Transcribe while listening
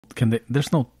Can they?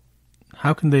 There's no.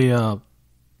 How can they?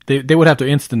 They would have to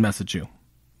instant message you.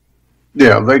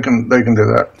 Yeah, they can do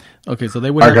that. Okay, so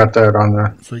they would. I got that on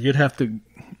there. So you'd have to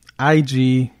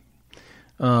IG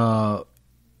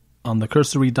on the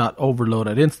cursory.overload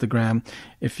at Instagram.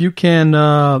 If you can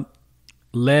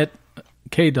let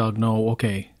K-Dog know,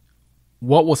 okay,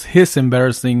 what was his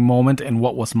embarrassing moment and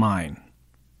what was mine.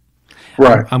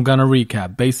 Right. I'm going to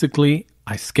recap. Basically,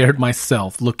 I scared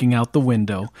myself looking out the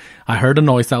window. I heard a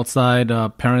noise outside.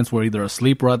 Parents were either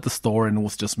asleep or at the store, and it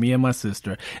was just me and my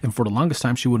sister. And for the longest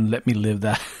time, she wouldn't let me live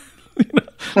that.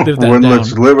 Live that Wouldn't down. let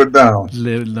you live it down.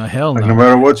 Live the hell like, no. no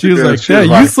matter what she you was did. Like, she yeah, was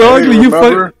you like, so ugly.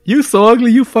 hey, You so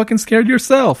ugly. You fucking scared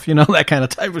yourself. You know, that kind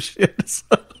of type of shit.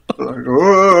 Like,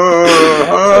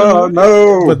 oh,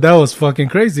 no. But that was fucking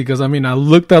crazy because, I mean, I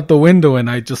looked out the window and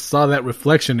I just saw that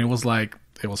reflection. It was like,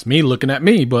 it was me looking at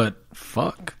me, but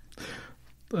fuck.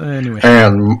 Anyway.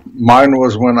 And mine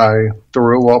was when I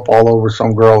threw up all over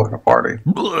some girl at a party.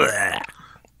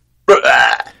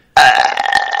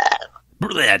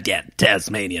 That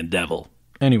Tasmanian devil.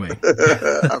 Anyway.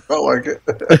 I felt like it.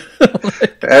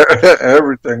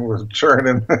 Everything was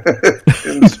churning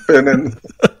and spinning.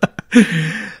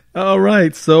 All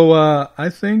right. So I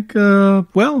think, I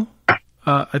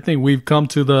think we've come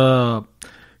to the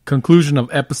conclusion of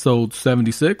episode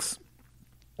 76.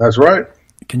 That's right.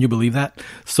 Can you believe that?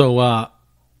 So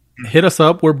hit us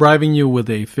up. We're bribing you with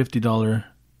a $50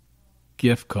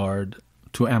 gift card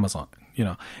to Amazon. You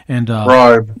know, and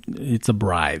bribe. It's a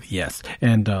bribe, yes.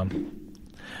 And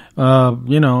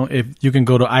you know, if you can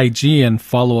go to IG and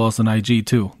follow us on IG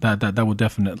too, that would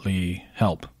definitely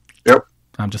help. Yep.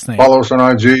 I'm just saying. Follow us on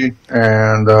IG,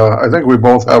 and I think we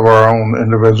both have our own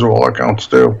individual accounts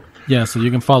too. Yeah, so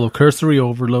you can follow Cursory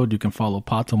Overload. You can follow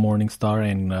Pato Morningstar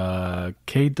and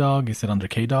K-Dog. Is it under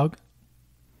K-Dog?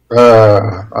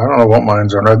 I don't know what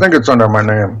mine's under. I think it's under my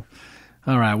name.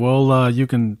 All right. Well, you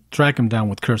can track him down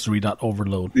with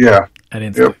cursory.overload. Yeah. At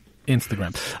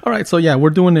Instagram. All right. So, yeah, we're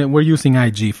doing it. We're using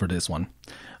IG for this one.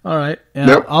 All right.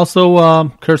 Also,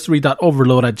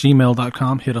 cursory.overload at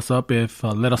gmail.com. Hit us up.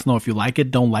 Let us know if you like it,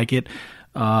 don't like it.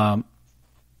 Tell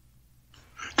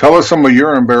us some of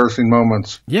your embarrassing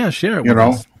moments. Yeah, share it with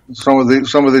us. Some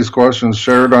of these questions,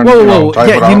 share it on. Type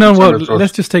it out. You know what?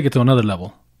 Let's just take it to another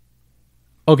level.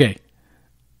 Okay.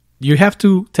 You have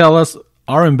to tell us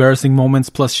our embarrassing moments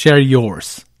plus share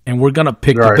yours, and we're gonna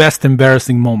pick the best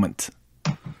embarrassing moment.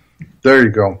 There you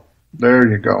go.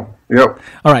 Yep.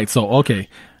 All right. So okay,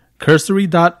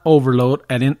 cursory.overload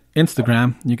at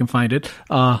Instagram. You can find it.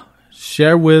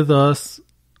 Share with us.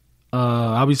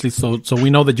 Obviously, so we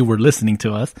know that you were listening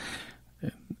to us.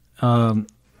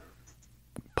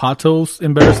 Pato's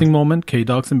embarrassing moment,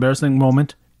 K-Dog's embarrassing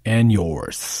moment, and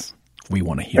yours. We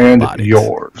want to hear about it. And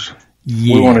yours.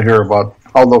 Yeah. We want to hear about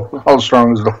how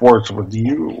strong is the force with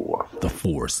you. The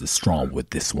force is strong with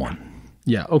this one.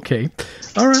 Yeah, okay.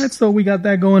 All right, so we got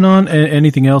that going on.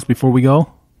 Anything else before we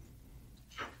go?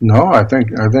 No, I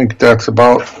think that's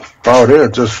about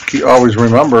it. Just always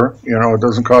remember, it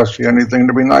doesn't cost you anything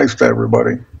to be nice to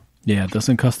everybody. Yeah, it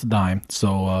doesn't cost a dime.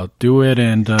 So do it,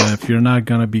 and if you're not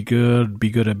going to be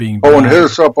good at being bad. Oh, and hit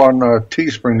us up on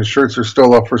Teespring. The shirts are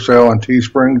still up for sale on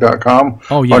teespring.com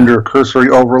under Cursory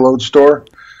Overload Store.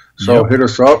 So hit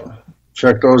us up.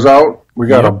 Check those out. We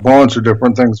got a bunch of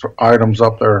different items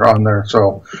up there on there.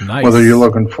 So whether you're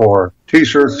looking for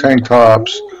T-shirts, tank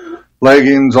tops,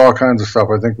 leggings, all kinds of stuff,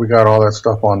 I think we got all that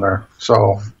stuff on there.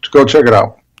 So go check it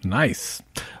out. Nice.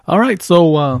 All right.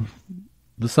 So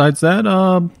besides that,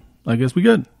 I guess we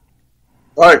good.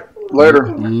 All right.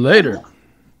 Later. Later.